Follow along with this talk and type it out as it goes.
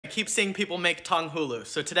keep seeing people make Tanghulu.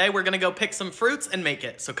 So today we're gonna go pick some fruits and make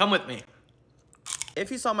it. So come with me.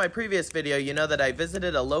 If you saw my previous video, you know that I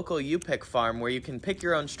visited a local U-Pick farm where you can pick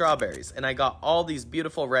your own strawberries, and I got all these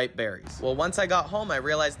beautiful ripe berries. Well, once I got home, I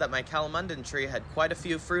realized that my calamundan tree had quite a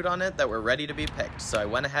few fruit on it that were ready to be picked, so I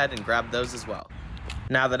went ahead and grabbed those as well.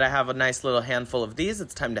 Now that I have a nice little handful of these,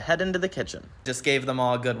 it's time to head into the kitchen. Just gave them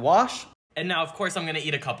all a good wash. And now, of course, I'm gonna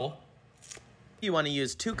eat a couple. You want to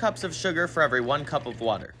use 2 cups of sugar for every 1 cup of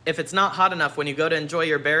water. If it's not hot enough when you go to enjoy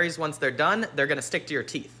your berries once they're done, they're gonna stick to your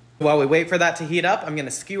teeth. While we wait for that to heat up, I'm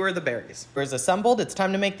gonna skewer the berries. Berries assembled, it's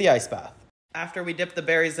time to make the ice bath. After we dip the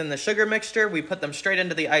berries in the sugar mixture, we put them straight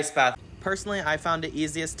into the ice bath. Personally, I found it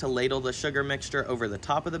easiest to ladle the sugar mixture over the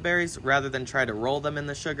top of the berries rather than try to roll them in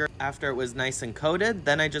the sugar. After it was nice and coated,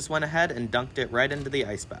 then I just went ahead and dunked it right into the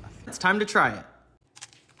ice bath. It's time to try it.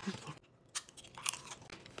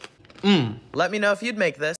 Let me know if you'd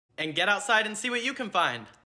make this. And get outside and see what you can find.